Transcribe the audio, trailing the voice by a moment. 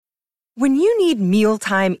When you need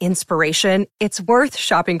mealtime inspiration, it's worth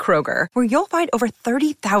shopping Kroger, where you'll find over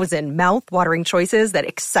 30,000 mouth-watering choices that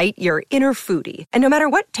excite your inner foodie. And no matter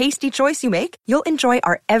what tasty choice you make, you'll enjoy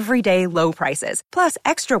our everyday low prices, plus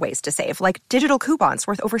extra ways to save, like digital coupons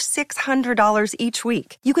worth over $600 each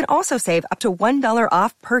week. You can also save up to $1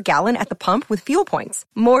 off per gallon at the pump with fuel points.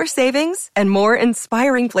 More savings and more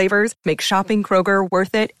inspiring flavors make shopping Kroger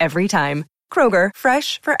worth it every time. Kroger,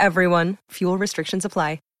 fresh for everyone. Fuel restrictions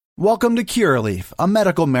apply. Welcome to Curaleaf, a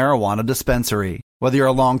medical marijuana dispensary. Whether you're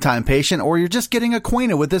a longtime patient or you're just getting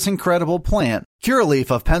acquainted with this incredible plant,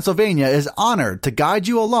 Curaleaf of Pennsylvania is honored to guide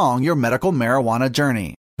you along your medical marijuana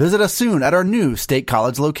journey. Visit us soon at our new State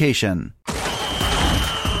College location.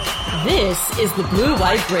 This is the Blue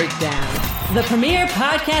White Breakdown, the premier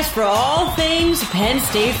podcast for all things Penn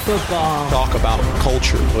State football. Talk about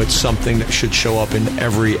culture. It's something that should show up in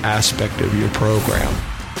every aspect of your program.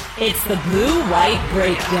 It's the Blue White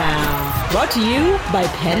Breakdown, brought to you by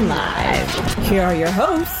Penn Live. Here are your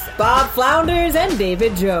hosts, Bob Flounders and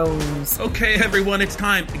David Jones. Okay, everyone, it's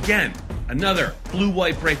time again. Another Blue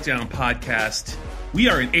White Breakdown podcast. We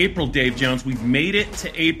are in April, Dave Jones. We've made it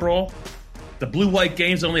to April. The Blue White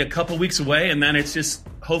game's only a couple weeks away, and then it's just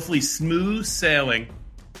hopefully smooth sailing,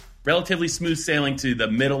 relatively smooth sailing to the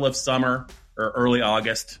middle of summer or early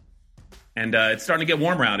August. And it's starting to get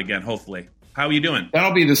warmer out again, hopefully. How are you doing?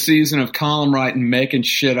 That'll be the season of column writing, making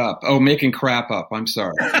shit up. Oh, making crap up. I'm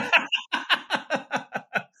sorry.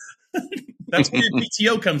 That's where your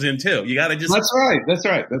PTO comes in, too. You got to just... That's right.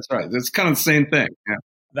 It's kind of the same thing. Yeah.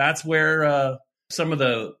 That's where some of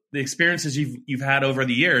the experiences you've had over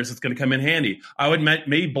the years, it's going to come in handy. I would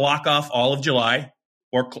maybe block off all of July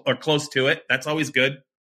or close to it. That's always good.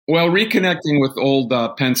 Well, reconnecting with old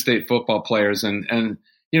Penn State football players and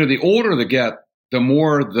you know, the older they get, the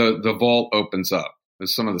more the vault opens up.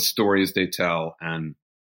 There's some of the stories they tell, and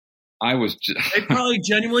I was they probably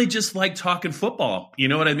genuinely just like talking football. You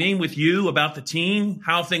know what I mean? With you, about the team,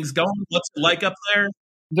 how things going, what's it like up there?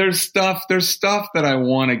 There's stuff that I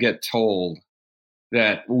want to get told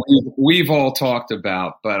that we've all talked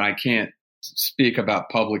about, but I can't speak about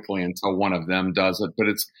publicly until one of them does it. But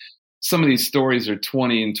it's some of these stories are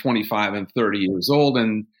 20 and 25 and 30 years old,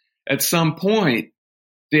 and at some point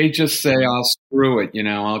they just say, "I'll screw it," you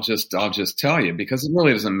know. I'll just tell you, because it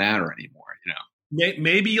really doesn't matter anymore, you know.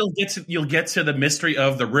 Maybe you'll get to the mystery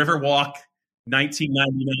of the Riverwalk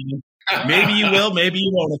 1999. Maybe you will, maybe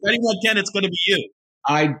you won't. If anyone can, it's going to be you.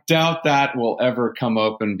 I doubt that will ever come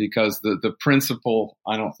open, because the principal,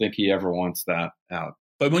 I don't think he ever wants that out.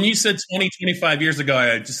 But when you said 20, 25 years ago,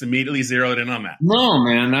 I just immediately zeroed in on that. No,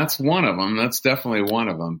 man, that's one of them. That's definitely one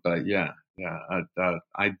of them. But yeah,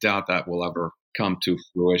 I doubt that will ever come to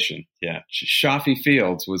fruition. Yeah, Shafi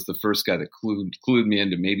Fields was the first guy that clued me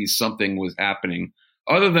into maybe something was happening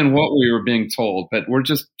other than what we were being told. But we're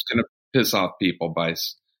just going to piss off people by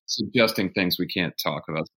suggesting things we can't talk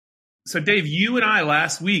about. So, Dave, you and I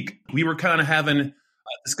last week, we were kind of having a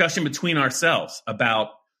discussion between ourselves about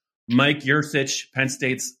Mike Yurcich, Penn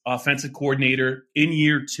State's offensive coordinator, in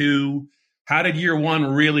year 2. How did year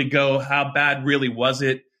 1 really go? How bad really was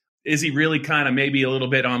it? Is he really kind of maybe a little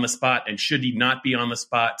bit on the spot, and should he not be on the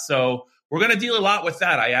spot? So we're going to deal a lot with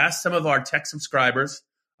that. I asked some of our tech subscribers,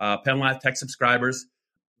 Penn Live tech subscribers,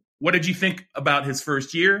 what did you think about his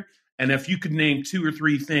first year? And if you could name 2 or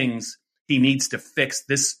 3 things he needs to fix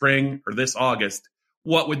this spring or this August,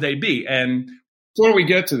 what would they be? And before we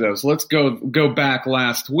get to those, let's go back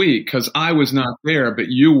last week, because I was not there, but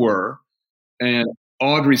you were. And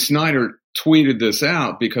Audrey Snyder tweeted this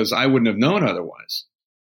out because I wouldn't have known otherwise.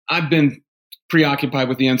 I've been preoccupied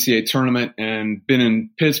with the NCAA tournament and been in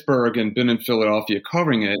Pittsburgh and been in Philadelphia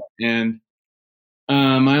covering it. And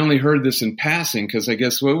I only heard this in passing because I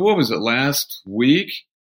guess, what was it, last week?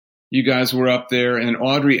 You guys were up there and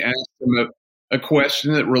Audrey asked him a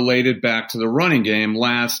question that related back to the running game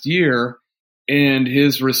last year. And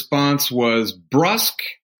his response was brusque.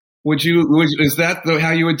 Is that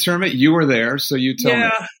how you would term it? You were there, so you tell me.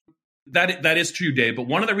 Yeah, that is true, Dave. But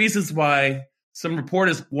one of the reasons why some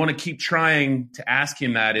reporters want to keep trying to ask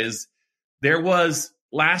him that is there was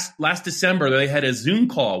last December, they had a Zoom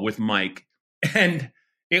call with Mike, and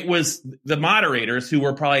it was the moderators, who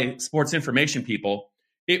were probably sports information people.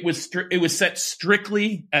 It was set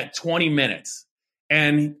strictly at 20 minutes.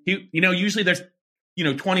 And usually there's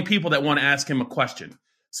 20 people that want to ask him a question.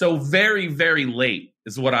 So very, very late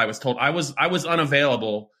is what I was told. I was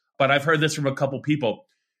unavailable, but I've heard this from a couple people.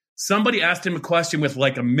 Somebody asked him a question with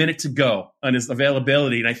like a minute to go on his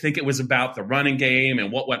availability, and I think it was about the running game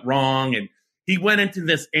and what went wrong. And he went into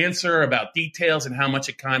this answer about details and how much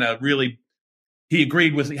it kind of really he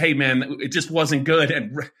agreed with, hey, man, it just wasn't good.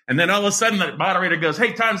 And then all of a sudden the moderator goes,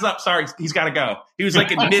 hey, time's up. Sorry, he's got to go. He was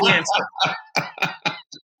like in mid-answer.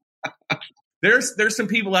 There's some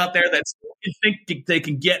people out there that think they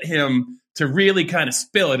can get him to really kind of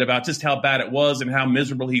spill it about just how bad it was and how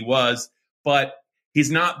miserable he was. But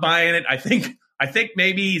he's not buying it. I think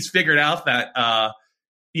maybe he's figured out that,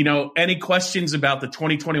 any questions about the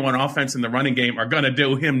 2021 offense in the running game are going to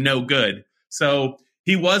do him no good. So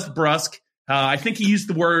he was brusque. I think he used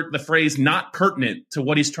the phrase not pertinent to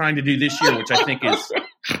what he's trying to do this year, which I think is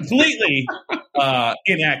completely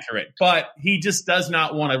inaccurate. But he just does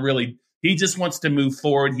not want to really – he just wants to move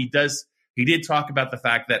forward. He did talk about the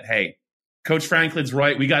fact that, hey, Coach Franklin's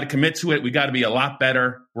right. We got to commit to it. We got to be a lot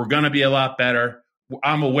better. We're going to be a lot better.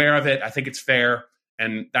 I'm aware of it. I think it's fair.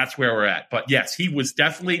 And that's where we're at. But, yes, he was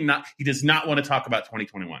definitely not – he does not want to talk about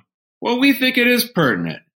 2021. Well, we think it is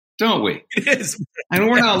pertinent, don't we? It is. And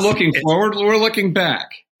we're not looking forward. We're looking back.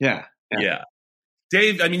 Yeah.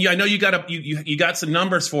 Dave, I mean, I know you got some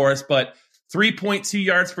numbers for us, but 3.2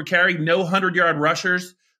 yards per carry, no 100-yard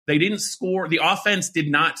rushers. They didn't score. The offense did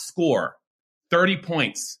not score 30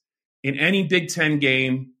 points in any Big Ten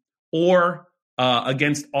game or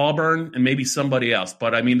against Auburn and maybe somebody else.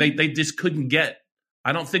 But, I mean, they just couldn't get –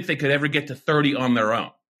 I don't think they could ever get to 30 on their own.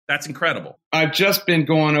 That's incredible. I've just been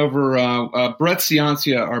going over Brett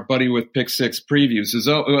Ciancia, our buddy with Pick Six Previews, is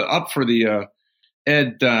up for the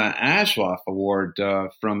Ed Ashloff Award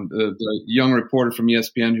from the young reporter from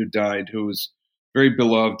ESPN who died, who was very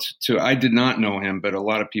beloved too. I did not know him, but a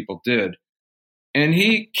lot of people did. And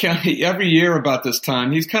he every year about this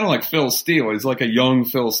time, he's kind of like Phil Steele. He's like a young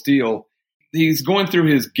Phil Steele. He's going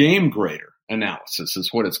through his game grader analysis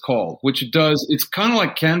is what it's called, it's kind of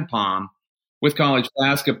like KenPom with college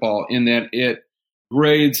basketball in that it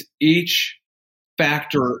grades each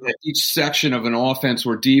factor, each section of an offense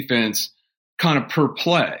or defense kind of per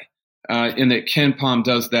play, in that KenPom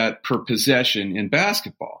does that per possession in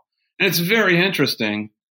basketball. And it's very interesting.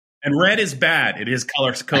 And red is bad. It is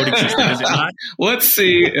color coding system, is it not? Let's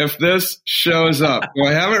see if this shows up. Do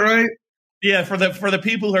I have it right? Yeah, for the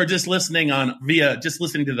people who are just listening to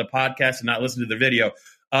the podcast and not listening to the video,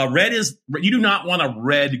 red is you do not want a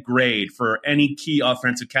red grade for any key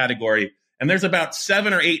offensive category. And there's about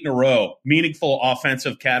 7 or 8 in a row meaningful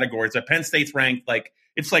offensive categories that Penn State's ranked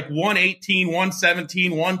it's like 118,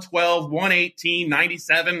 117, 112, 118,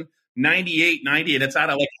 97, 98, 90, and it's out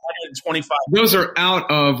of like 125. Those are out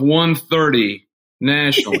of 130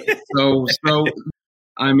 nationally. So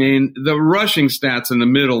I mean, the rushing stats in the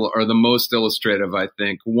middle are the most illustrative, I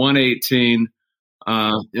think. 118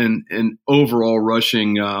 in overall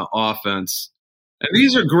rushing offense. And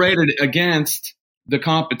these are graded against the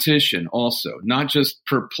competition also, not just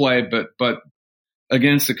per play, but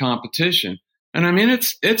against the competition. And I mean,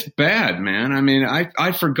 it's bad, man. I mean,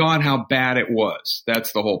 I forgot how bad it was.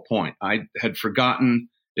 That's the whole point. I had forgotten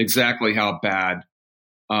exactly how bad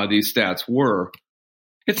these stats were.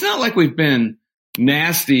 It's not like we've been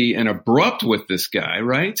nasty and abrupt with this guy,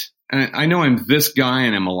 right? And I know I'm this guy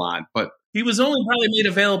and him a lot, but he was only probably made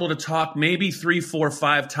available to talk maybe 3, 4,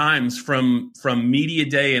 5 times from media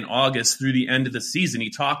day in August through the end of the season. He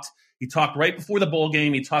talked right before the bowl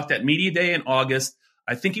game. He talked at media day in August.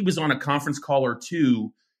 I think he was on a conference call or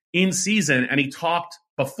two in season, and he talked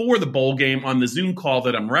before the bowl game on the Zoom call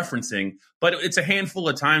that I'm referencing. But it's a handful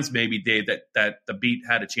of times maybe, Dave, that the beat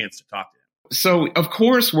had a chance to talk to him. So, of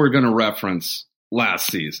course, we're going to reference last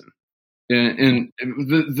season. And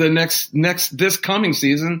this coming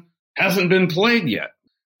season hasn't been played yet.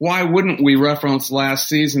 Why wouldn't we reference last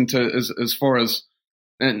season as far as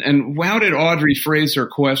and how did Audrey phrase her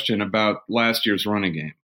question about last year's running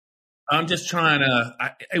game? I'm just trying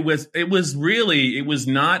to. It was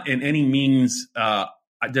not in any means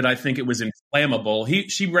did I think it was inflammable.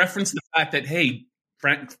 She referenced the fact that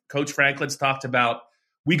Coach Franklin's talked about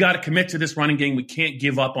we got to commit to this running game. We can't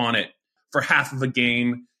give up on it for half of a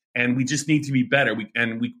game, and we just need to be better. We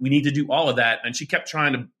need to do all of that. And she kept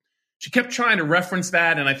trying to reference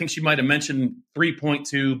that, and I think she might have mentioned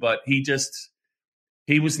 3.2, but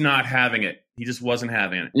he was not having it. He just wasn't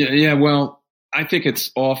having it. Yeah. Well, I think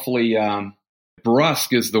it's awfully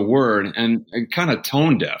brusque is the word, and kind of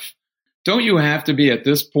tone deaf. Don't you have to be at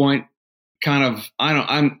this point kind of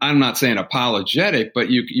I'm not saying apologetic, but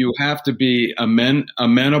you have to be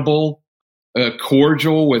amenable,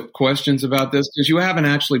 cordial with questions about this because you haven't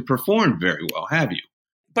actually performed very well, have you?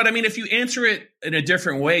 But I mean, if you answer it in a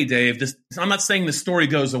different way, Dave, I'm not saying the story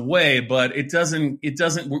goes away, but it doesn't.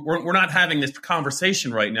 We're not having this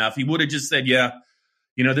conversation right now. If he would have just said, yeah,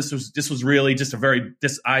 this was really just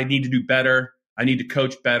I need to do better. I need to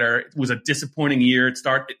coach better. It was a disappointing year.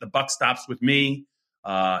 The buck stops with me.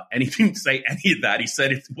 And he didn't say any of that. He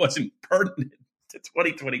said it wasn't pertinent to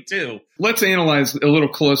 2022. Let's analyze a little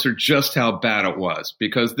closer just how bad it was,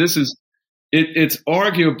 because it's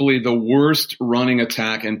arguably the worst running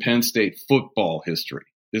attack in Penn State football history.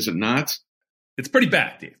 Is it not? It's pretty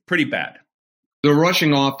bad, Dave. Pretty bad. The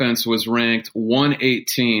rushing offense was ranked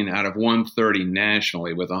 118 out of 130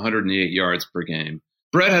 nationally with 108 yards per game.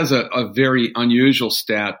 Brett has a very unusual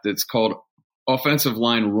stat that's called offensive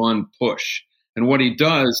line run push. And what he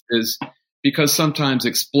does is, because sometimes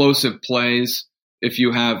explosive plays, if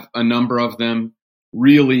you have a number of them,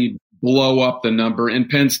 really blow up the number. In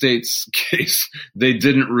Penn State's case, they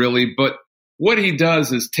didn't really. But what he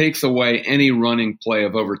does is takes away any running play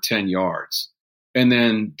of over 10 yards and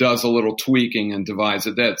then does a little tweaking and divides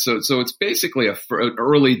it that. So it's basically an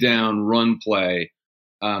early down run play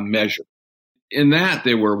measure. In that,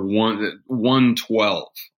 they were 112,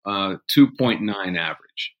 2.9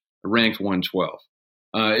 average, ranked 112.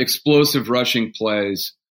 Explosive rushing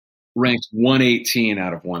plays ranked 118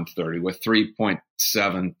 out of 130 with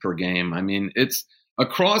 3.7 per game. I mean, it's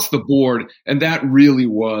across the board, and that really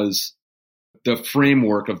was the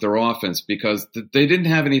framework of their offense because they didn't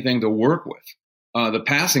have anything to work with. The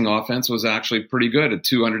passing offense was actually pretty good at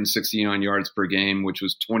 269 yards per game, which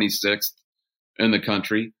was 26th in the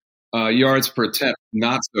country. Yards per attempt,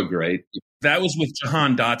 not so great. That was with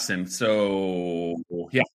Jahan Dotson. So,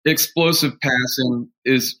 yeah. Explosive passing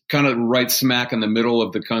is kind of right smack in the middle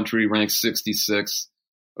of the country, ranked 66th,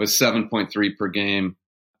 with 7.3 per game.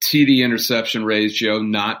 TD interception ratio,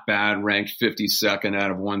 not bad, ranked 52nd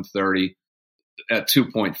out of 130 at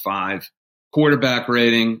 2.5. Quarterback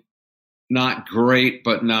rating, not great,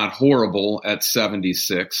 but not horrible at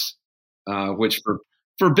 76, which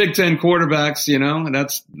for Big Ten quarterbacks,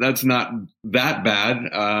 that's not that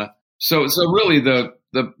bad. So really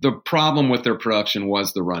the problem with their production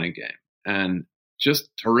was the running game, and just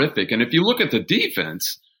horrific. And if you look at the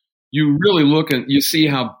defense, you really you see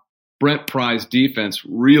how Brent Pry's defense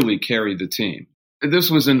really carried the team. This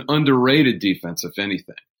was an underrated defense, if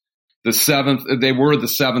anything. They were the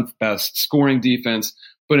seventh best scoring defense,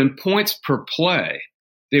 but in points per play,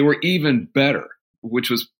 they were even better, which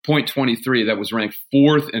was 0.23. That was ranked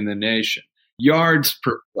 4th in the nation. Yards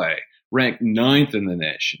per play, ranked 9th in the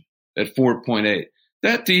nation at 4.8.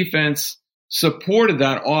 That defense supported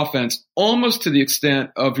that offense almost to the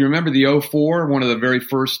extent of, you remember the 04, one of the very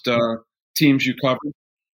first teams you covered?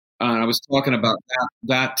 I was talking about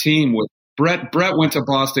that team with Brett. Brett went to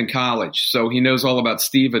Boston College, so he knows all about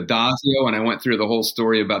Steve Adazio, and I went through the whole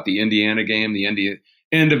story about the Indiana game,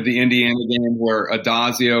 end of the Indiana game where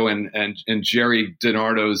Adazio and Jerry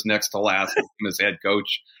DiNardo's next to last as head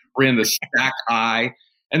coach ran the stack high.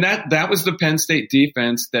 And that was the Penn State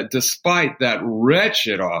defense that, despite that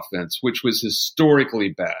wretched offense, which was historically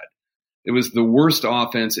bad, it was the worst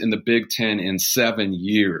offense in the Big Ten in 7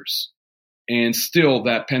 years. And still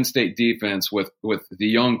that Penn State defense with the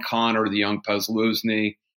young Connor, the young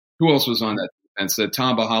Pezluzny, who else was on that defense?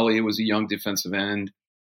 Tom Bahali was a young defensive end.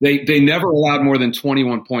 They never allowed more than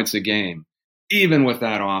 21 points a game, even with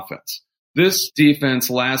that offense. This defense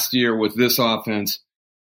last year with this offense,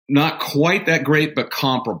 not quite that great, but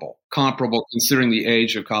comparable considering the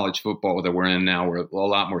age of college football that we're in now. We're a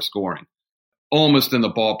lot more scoring. Almost in the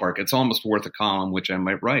ballpark. It's almost worth a column, which I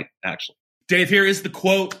might write, actually. Dave, here is the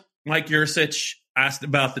quote. Mike Yurcich asked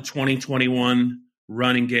about the 2021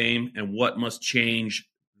 running game and what must change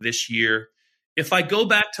this year. If I go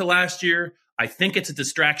back to last year, I think it's a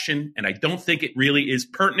distraction, and I don't think it really is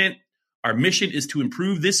pertinent. Our mission is to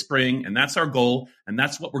improve this spring, and that's our goal, and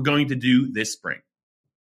that's what we're going to do this spring.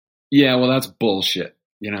 Yeah, well, that's bullshit.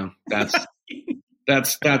 That's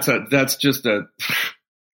just a.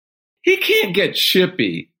 He can't get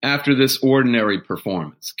chippy after this ordinary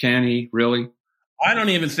performance, can he? Really? I don't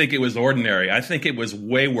even think it was ordinary. I think it was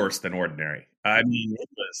way worse than ordinary. I mean, it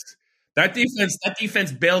was that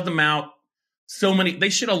defense bailed them out. They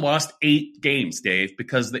should have lost 8 games, Dave,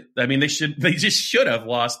 because they just should have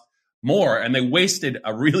lost more, and they wasted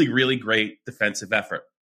a really, really great defensive effort.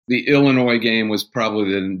 The Illinois game was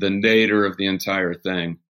probably the nadir of the entire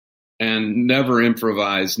thing, and never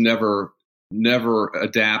improvised, never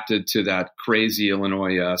adapted to that crazy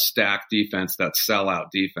Illinois stack defense, that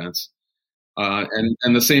sellout defense.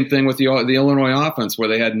 And the same thing with the Illinois offense, where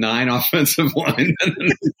they had 9 offensive linemen.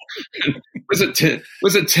 Was it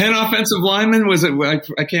 10 offensive linemen? Was it?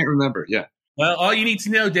 I can't remember. Yeah. Well, all you need to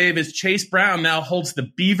know, Dave, is Chase Brown now holds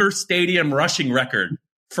the Beaver Stadium rushing record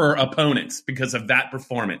for opponents because of that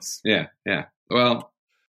performance. Yeah. Well,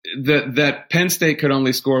 that Penn State could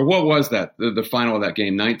only score. What was that? The final of that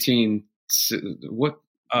game, 19. What?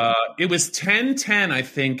 It was 10-10, I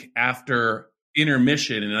think, after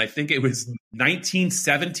intermission, and I think it was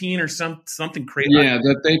 19-17 or something crazy. Yeah,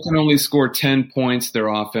 that they can only score 10 points, their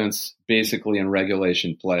offense, basically in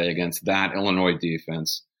regulation play against that Illinois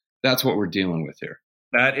defense. That's what we're dealing with here.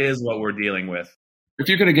 That is what we're dealing with. If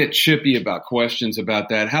you're going to get chippy about questions about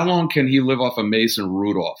that, how long can he live off of Mason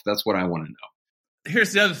Rudolph? That's what I want to know.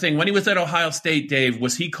 Here's the other thing. When he was at Ohio State, Dave,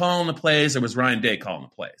 was he calling the plays or was Ryan Day calling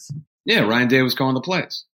the plays? Yeah, Ryan Day was calling the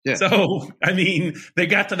plays. Yeah. So, I mean, they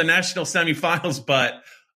got to the national semifinals, but,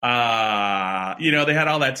 they had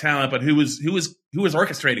all that talent, but who was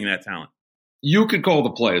orchestrating that talent? You could call the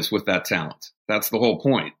plays with that talent. That's the whole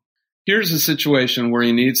point. Here's a situation where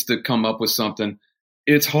he needs to come up with something.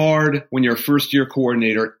 It's hard when you're a first-year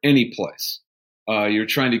coordinator any place. You're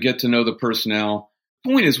trying to get to know the personnel.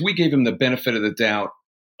 Point is, we gave him the benefit of the doubt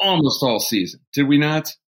almost all season. Did we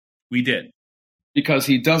not? We did. Because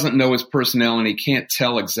he doesn't know his personnel and he can't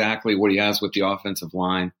tell exactly what he has with the offensive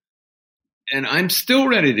line. And I'm still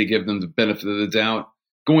ready to give them the benefit of the doubt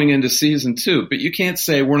going into season 2. But you can't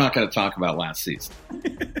say we're not going to talk about last season.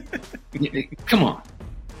 Come on.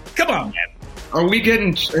 Come on, man. Are we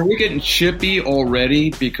getting chippy already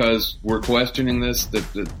because we're questioning this?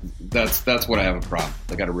 That's what I have a problem.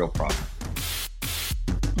 I got a real problem.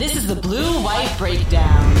 This is the Blue-White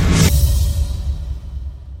Breakdown.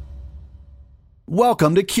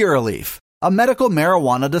 Welcome to Curaleaf, a medical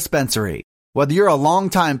marijuana dispensary. Whether you're a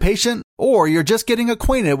longtime patient or you're just getting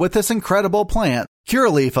acquainted with this incredible plant,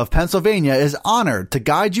 Curaleaf of Pennsylvania is honored to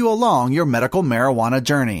guide you along your medical marijuana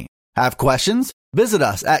journey. Have questions? Visit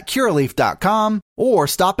us at Curaleaf.com or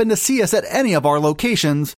stop in to see us at any of our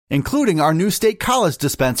locations, including our new State College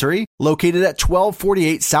dispensary located at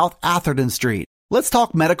 1248 South Atherton Street. Let's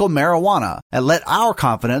talk medical marijuana and let our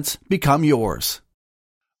confidence become yours.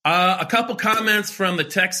 A couple comments from the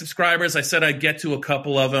tech subscribers. I said I'd get to a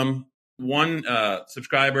couple of them. One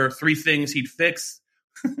subscriber, 3 things he'd fix.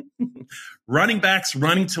 Running backs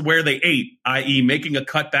running to where they ate, i.e. making a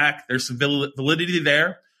cutback. There's some validity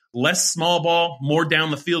there. Less small ball, more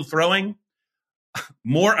down the field throwing.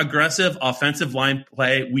 More aggressive offensive line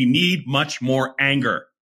play. We need much more anger.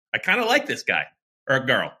 I kind of like this guy or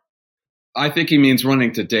girl. I think he means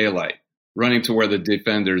running to daylight. Running to where the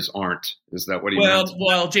defenders aren't. Is that what he meant?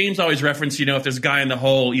 Well, James always referenced, if there's a guy in the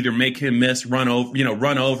hole, either make him miss, run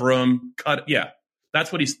over him, cut. Yeah, that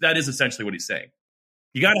is essentially what he's saying.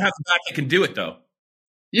 You got to have the back that can do it, though.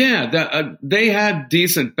 Yeah, they had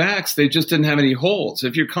decent backs. They just didn't have any holes.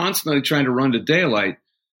 If you're constantly trying to run to daylight,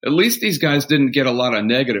 at least these guys didn't get a lot of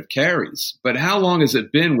negative carries. But how long has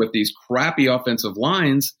it been with these crappy offensive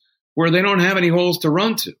lines where they don't have any holes to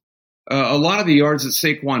run to? A lot of the yards that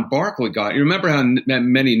Saquon Barkley got, you remember how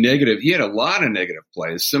many negative, he had a lot of negative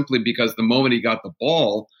plays simply because the moment he got the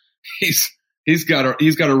ball, he's got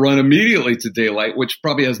to run immediately to daylight, which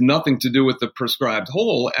probably has nothing to do with the prescribed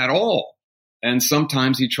hole at all. And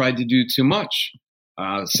sometimes he tried to do too much.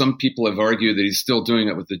 Some people have argued that he's still doing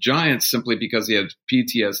it with the Giants simply because he had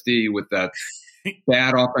PTSD with that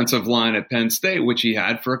bad offensive line at Penn State, which he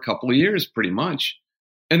had for a couple of years pretty much.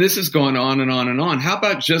 And this has gone on and on and on. How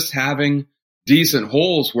about just having decent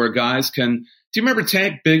holes where guys can – do you remember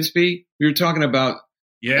Tank Bigsby? We were talking about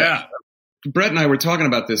 – Yeah. Brett and I were talking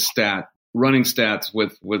about this running stats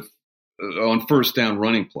with on first down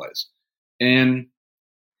running plays. And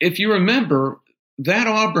if you remember, that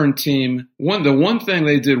Auburn team, the one thing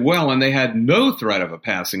they did well, and they had no threat of a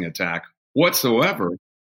passing attack whatsoever,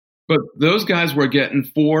 but those guys were getting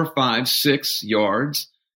 4, 5, 6 yards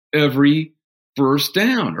every first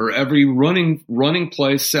down or every running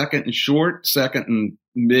play, second and short, second and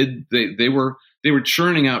mid. They were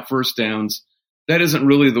churning out first downs. That isn't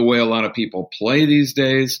really the way a lot of people play these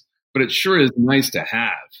days, but it sure is nice to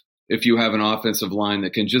have if you have an offensive line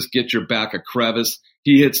that can just get your back a crevice.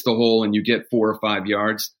 He hits the hole and you get 4 or 5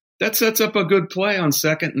 yards. That sets up a good play on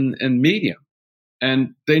second and medium.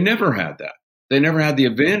 And they never had that. They never had the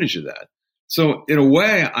advantage of that. So in a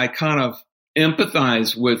way, I kind of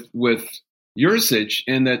empathize with Yurcich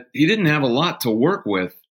in that he didn't have a lot to work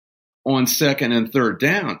with on second and third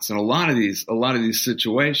downs in a lot of these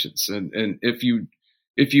situations. And if you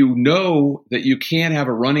know that you can't have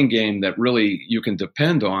a running game that really you can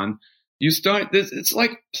depend on, it's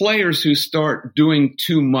like players who start doing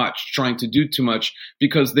too much, trying to do too much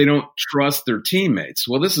because they don't trust their teammates.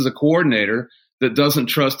 Well, this is a coordinator that doesn't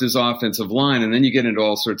trust his offensive line, and then you get into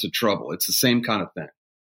all sorts of trouble. It's the same kind of thing.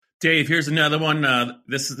 Dave, here's another one.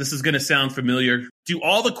 This is going to sound familiar. Do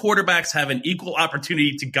all the quarterbacks have an equal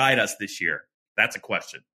opportunity to guide us this year? That's a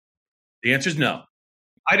question. The answer is no.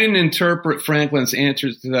 I didn't interpret Franklin's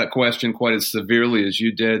answers to that question quite as severely as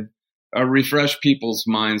you did. Refresh people's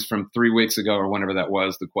minds from 3 weeks ago or whenever that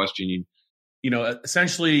was, the question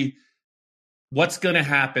essentially what's going to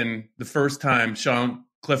happen the first time Sean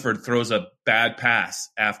Clifford throws a bad pass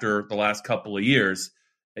after the last couple of years.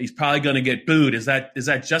 He's probably going to get booed. Is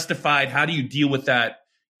that justified? How do you deal with that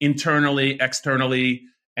internally, externally,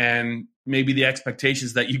 and maybe the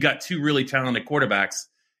expectations that you got two really talented quarterbacks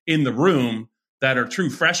in the room that are true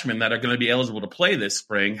freshmen that are going to be eligible to play this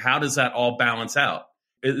spring? How does that all balance out?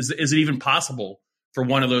 Is it even possible for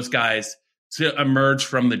one of those guys to emerge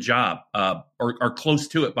from the job or close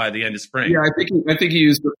to it by the end of spring? Yeah, I think he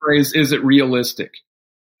used the phrase, is it realistic?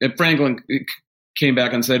 And Franklin came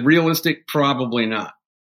back and said, realistic? Probably not.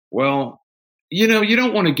 Well, you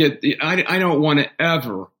don't want to get I don't want to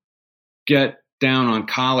ever get down on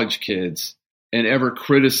college kids and ever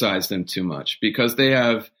criticize them too much, because they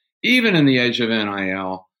have, even in the age of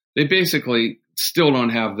NIL, they basically still don't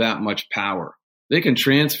have that much power. They can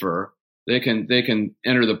transfer, they can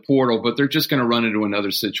enter the portal, but they're just going to run into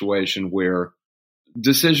another situation where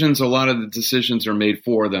a lot of the decisions are made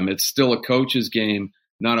for them. It's still a coach's game,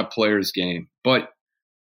 not a player's game. But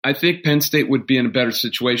I think Penn State would be in a better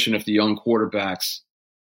situation if the young quarterbacks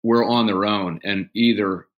were on their own and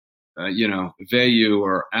either, Veyu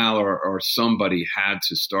or Aller or somebody had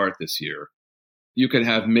to start this year. You could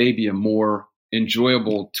have maybe a more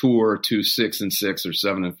enjoyable tour to 6-6 or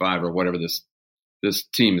 7-5 or whatever this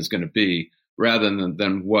team is going to be, rather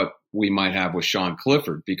than what we might have with Sean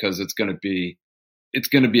Clifford, because it's going to be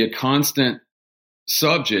a constant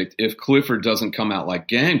subject. If Clifford doesn't come out like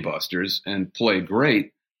gangbusters and play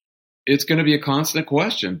great, it's going to be a constant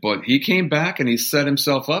question. But he came back and he set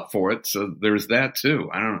himself up for it, so there's that too.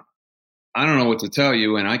 I don't know what to tell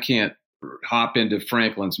you, and I can't hop into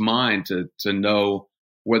Franklin's mind to know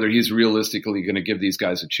whether he's realistically going to give these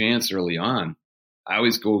guys a chance early on. I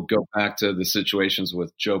always go back to the situations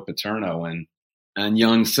with Joe Paterno and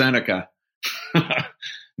young Seneca,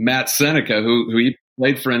 Matt Seneca, who he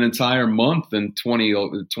played for an entire month in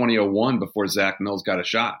 2001 before Zach Mills got a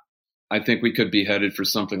shot. I think we could be headed for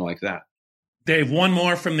something like that. Dave, one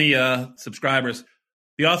more from the subscribers.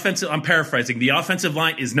 I'm paraphrasing. The offensive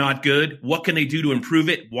line is not good. What can they do to improve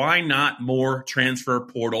it? Why not more transfer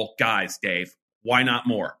portal guys, Dave? Why not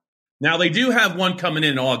more? Now, they do have one coming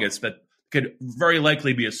in August that could very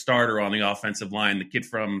likely be a starter on the offensive line. The kid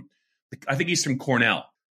I think he's from Cornell.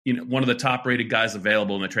 One of the top-rated guys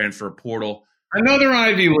available in the transfer portal. Another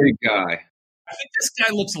Ivy League guy. I think this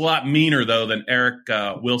guy looks a lot meaner, though, than Eric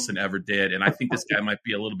Wilson ever did, and I think this guy might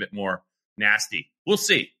be a little bit more nasty. We'll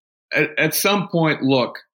see. At some point,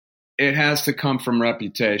 look, it has to come from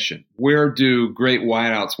reputation. Where do great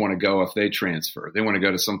wideouts want to go if they transfer? They want to go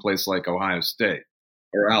to someplace like Ohio State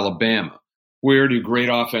or Alabama. Where do great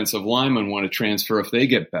offensive linemen want to transfer if they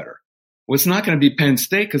get better? Well, it's not going to be Penn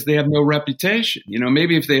State because they have no reputation.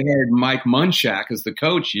 Maybe if they hired Mike Munchak as the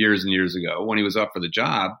coach years and years ago when he was up for the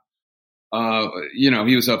job,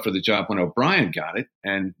 he was up for the job when O'Brien got it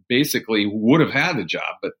and basically would have had the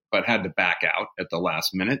job, but had to back out at the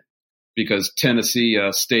last minute because Tennessee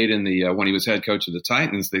stayed in when he was head coach of the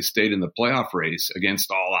Titans, they stayed in the playoff race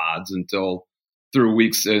against all odds until through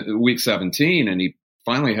week 17, and he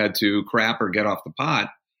finally had to crap or get off the pot.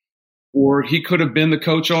 Or he could have been the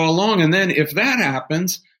coach all along. And then if that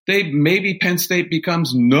happens, maybe Penn State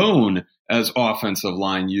becomes known as offensive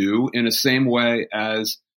line U in the same way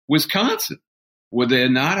as Wisconsin. Would they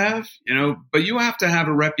not have? But you have to have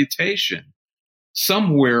a reputation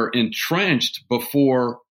somewhere entrenched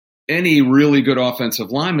before any really good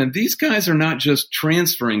offensive lineman. These guys are not just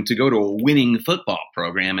transferring to go to a winning football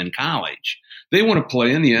program in college. They want to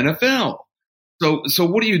play in the NFL. So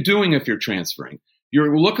what are you doing if you're transferring?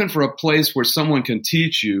 You're looking for a place where someone can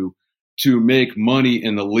teach you to make money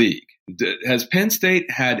in the league. Has Penn State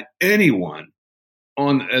had anyone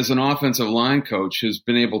as an offensive line coach who's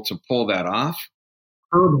been able to pull that off?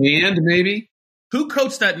 Herb Hand, maybe? Who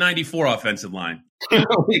coached that 94 offensive line?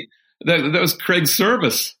 that was Craig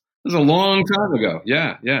Service. It was a long time ago.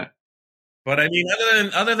 Yeah. But I mean,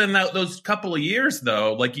 other than those couple of years,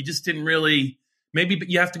 though, like you just didn't really. Maybe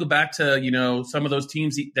you have to go back to some of those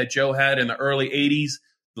teams that Joe had in the early '80s,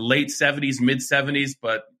 the late '70s, mid '70s,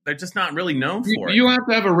 but they're just not really known for it. You have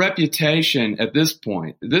to have a reputation at this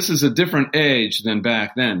point. This is a different age than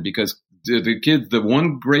back then because the kids. The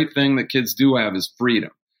one great thing that kids do have is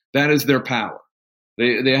freedom. That is their power.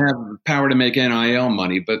 They have power to make NIL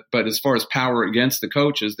money, but as far as power against the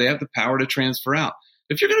coaches, they have the power to transfer out.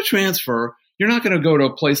 If you're going to transfer, you're not going to go to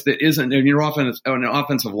a place that isn't. And you're an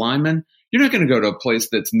offensive lineman. You're not going to go to a place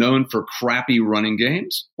that's known for crappy running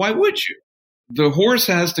games. Why would you? The horse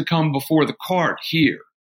has to come before the cart here.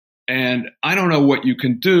 And I don't know what you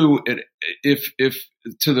can do if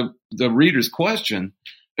to the reader's question,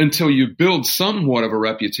 until you build somewhat of a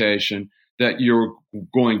reputation that you're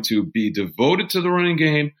going to be devoted to the running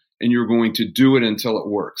game and you're going to do it until it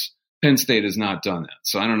works. Penn State has not done that.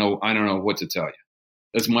 So I don't know what to tell you.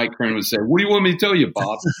 As Mike Kern would say, what do you want me to tell you,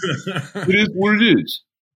 Bob? It is what it is.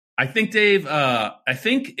 I think, Dave, I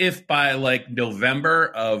think if by like November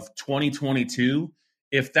of 2022,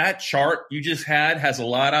 if that chart you just had has a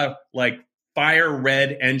lot of like fire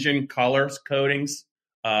red engine colors coatings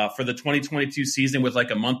for the 2022 season with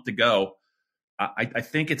like a month to go, I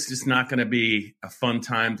think it's just not going to be a fun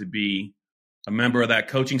time to be a member of that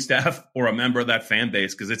coaching staff or a member of that fan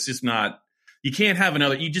base, because it's just not. You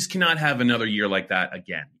just cannot have another year like that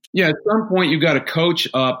again. Yeah, at some point you got to coach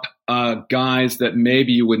up guys that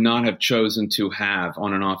maybe you would not have chosen to have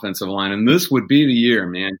on an offensive line, and this would be the year,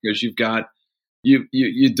 man, because you've got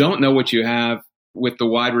you don't know what you have with the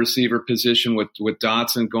wide receiver position with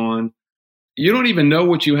Dotson gone. You don't even know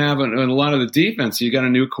what you have in a lot of the defense. You got a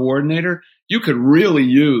new coordinator. You could really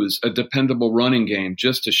use a dependable running game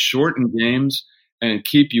just to shorten games and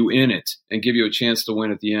keep you in it and give you a chance to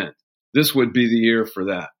win at the end. This would be the year for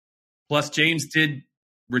that. Plus, James did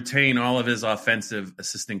retain all of his offensive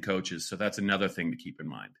assistant coaches, so that's another thing to keep in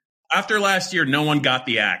mind. After last year, no one got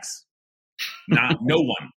the axe. No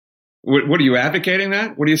one. What are you advocating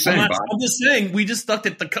that? What are you saying, Bob? I'm just saying we just looked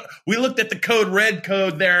at the code red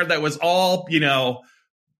code there that was all,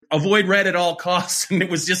 avoid red at all costs, and it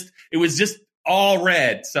was just all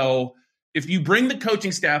red. So if you bring the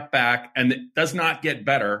coaching staff back and it does not get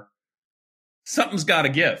better, something's got to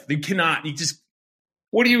give.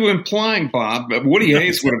 What are you implying, Bob? Woody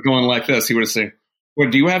Hayes would have gone like this. He would have said, "Well,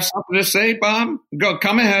 do you have something to say, Bob?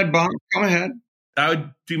 Come ahead, Bob. Come ahead." I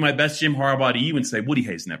would do my best Jim Harbaugh to you and say, Woody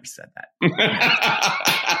Hayes never said that.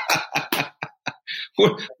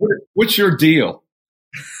 What's your deal?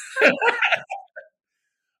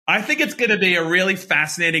 I think it's going to be a really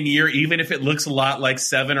fascinating year, even if it looks a lot like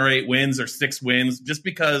 7 or 8 wins or 6 wins, just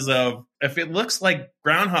because of if it looks like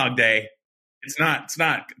Groundhog Day, it's not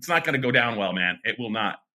going to go down well, man. It will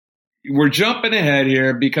not. We're jumping ahead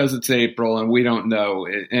here because it's April and we don't know,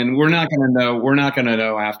 and we're not going to know. We're not going to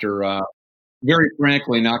know after. Very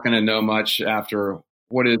frankly, not going to know much after,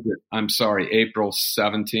 what is it? I'm sorry, April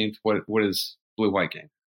 17th. What is Blue White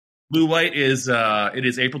game? Blue White is it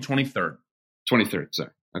is April 23rd. 23rd,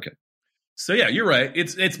 sorry. Okay. So yeah, you're right.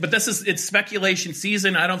 It's it's speculation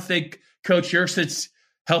season. I don't think Coach Yurcich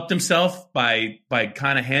helped himself by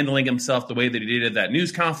kind of handling himself the way that he did at that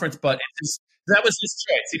news conference, but that was his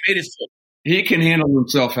choice. He made his choice. He can handle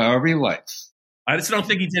himself however he likes. I just don't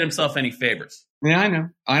think he did himself any favors. Yeah, I know.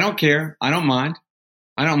 I don't care. I don't mind.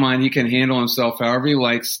 He can handle himself however he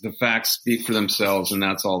likes. The facts speak for themselves, and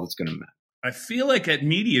that's all that's going to matter. I feel like at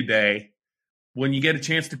Media Day, when you get a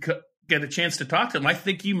chance to talk to him, I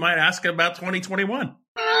think you might ask him about 2021.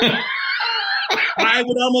 I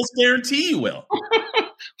would almost guarantee you will.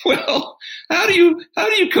 Well, how do you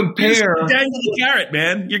compare? Dangle the carrot,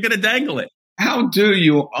 man. You're going to dangle it. How do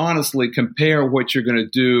you honestly compare what you're going to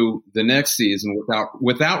do the next season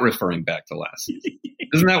without referring back to last season?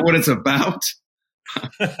 Isn't that what it's about?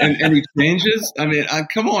 and any changes? I mean,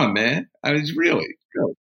 come on, man. I mean, really.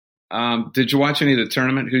 Did you watch any of the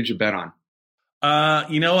tournament? Who'd you bet on?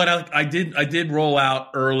 You know what? I did roll out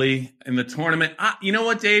early in the tournament. You know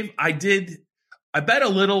what, Dave? I bet a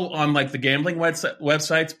little on like the gambling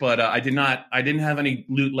websites, but I didn't have any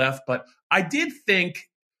loot left. But I did think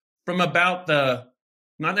from about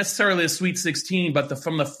not necessarily the Sweet 16, but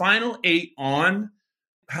from the final 8 on,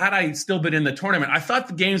 had I still been in the tournament, I thought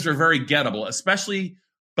the games were very gettable, especially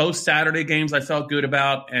both Saturday games I felt good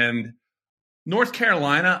about. And North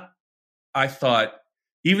Carolina, I thought,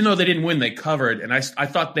 even though they didn't win, they covered. And I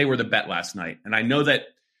thought they were the bet last night. And I know that,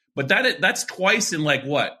 but that's twice in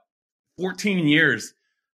 14 years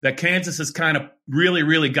that Kansas has kind of really,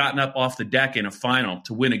 really gotten up off the deck in a final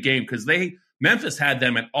to win a game, because Memphis had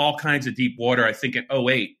them in all kinds of deep water, I think in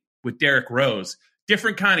 2008 with Derrick Rose.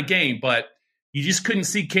 Different kind of game, but you just couldn't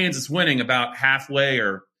see Kansas winning about halfway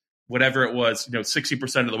or whatever it was,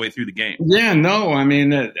 60% of the way through the game. Yeah, no, I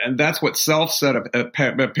mean, and that's what Self said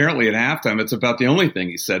apparently at halftime. It's about the only thing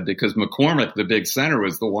he said, because McCormick, the big center,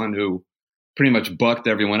 was the one who pretty much bucked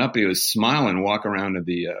everyone up. He was smiling, walking around to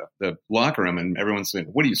the locker room, and everyone's saying,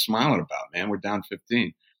 "What are you smiling about, man? We're down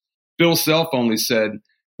 15. Bill Self only said,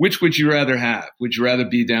 which would you rather have? Would you rather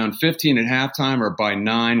be down 15 at halftime or by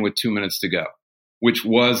 9 with 2 minutes to go? Which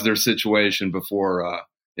was their situation before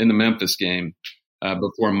in the Memphis game,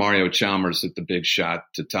 before Mario Chalmers hit the big shot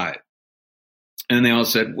to tie it. And they all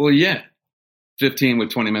said, well, yeah, 15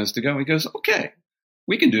 with 20 minutes to go. He goes, okay,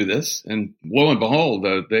 we can do this. And lo and behold,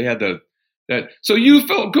 they had that. So you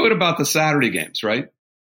felt good about the Saturday games, right?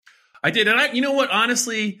 I did. And you know what?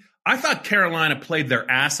 Honestly, I thought Carolina played their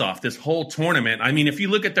ass off this whole tournament. I mean, if you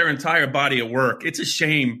look at their entire body of work, it's a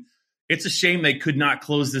shame. It's a shame they could not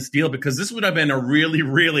close this deal, because this would have been a really,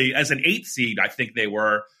 really, as an 8th seed, I think they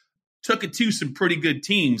took it to some pretty good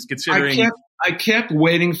teams considering. I kept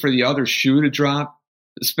waiting for the other shoe to drop,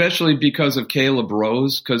 especially because of Caleb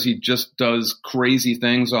Rose, because he just does crazy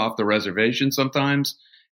things off the reservation sometimes.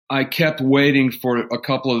 I kept waiting for a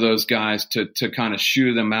couple of those guys to kind of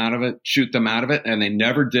shoot them out of it, and they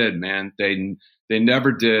never did, man. They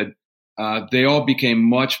never did. They all became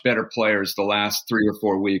much better players the last 3 or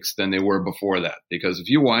 4 weeks than they were before that. Because if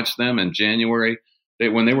you watch them in January,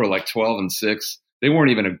 when they were like 12-6, they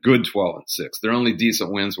weren't even a good 12-6. Their only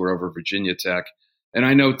decent wins were over Virginia Tech. And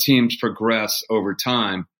I know teams progress over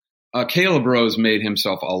time. Caleb Rose made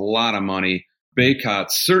himself a lot of money.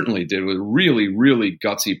 Bacot certainly did, with really, really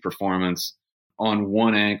gutsy performance on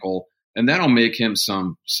one ankle. And that'll make him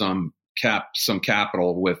some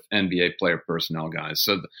capital with NBA player personnel guys.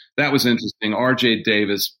 So that was interesting. RJ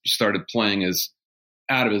Davis started playing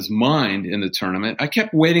out of his mind in the tournament. I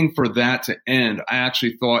kept waiting for that to end. I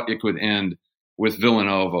actually thought it could end with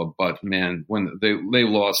Villanova, but man, when they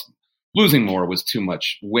lost, losing more was too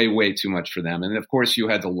much, way, way too much for them. And of course you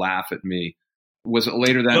had to laugh at me. Was it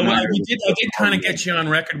later that night? I did kind of get you on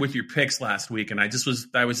record with your picks last week, and I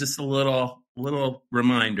was just a little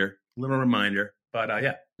reminder. But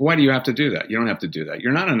yeah. Why do you have to do that? You don't have to do that.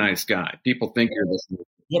 You're not a nice guy. People think you're this.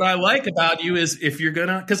 What I like about you is if you're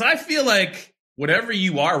gonna, because I feel like whatever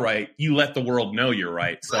you are right, you let the world know you're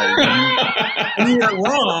right. So when you're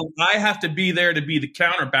wrong, I have to be there to be the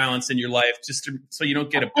counterbalance in your life, so you don't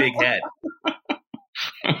get a big head.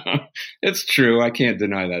 It's true. I can't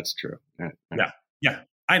deny that's true. Yeah.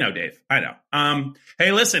 I know, Dave. I know.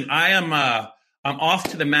 Hey, listen, I'm off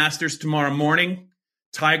to the Masters tomorrow morning.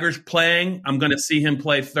 Tiger's playing. I'm going to see him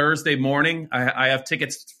play Thursday morning. I have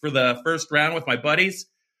tickets for the first round with my buddies,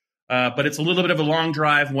 but it's a little bit of a long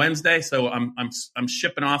drive Wednesday, so I'm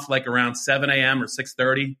shipping off like around 7 a.m. or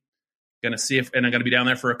 6:30. Going to see and I'm going to be down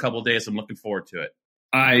there for a couple of days. I'm looking forward to it.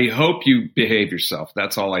 I hope you behave yourself.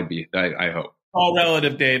 That's all I hope. All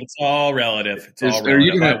relative, Dave. It's all relative. Are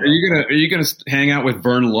you gonna hang out with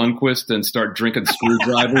Vern Lundquist and start drinking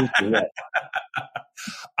screwdrivers?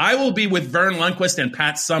 I will be with Vern Lundquist and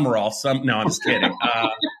Pat Summerall. No, I'm just kidding.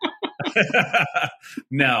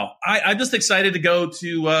 No, I'm just excited to go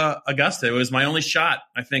to Augusta. It was my only shot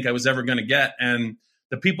I think I was ever going to get, and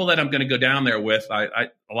the people that I'm going to go down there with,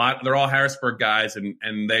 they're all Harrisburg guys,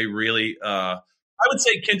 and they really, I would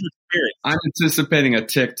say, kindred spirits. I'm anticipating a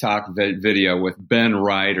TikTok video with Ben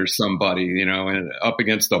Wright or somebody, and up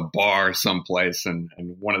against a bar someplace, and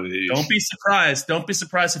one of these. Don't be surprised. Don't be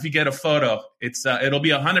surprised if you get a photo. It'll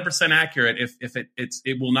be 100% accurate. If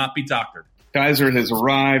it will not be doctored. Kaiser has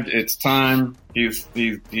arrived. It's time. He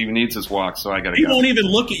needs his walk, so I got to go. He won't even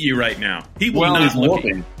look at you right now. He will not he's look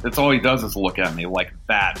looking. At you. That's all he does is look at me like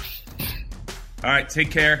that. All right,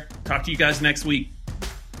 take care. Talk to you guys next week.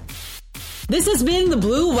 This has been the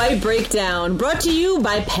Blue White Breakdown, brought to you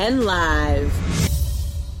by Penn Live.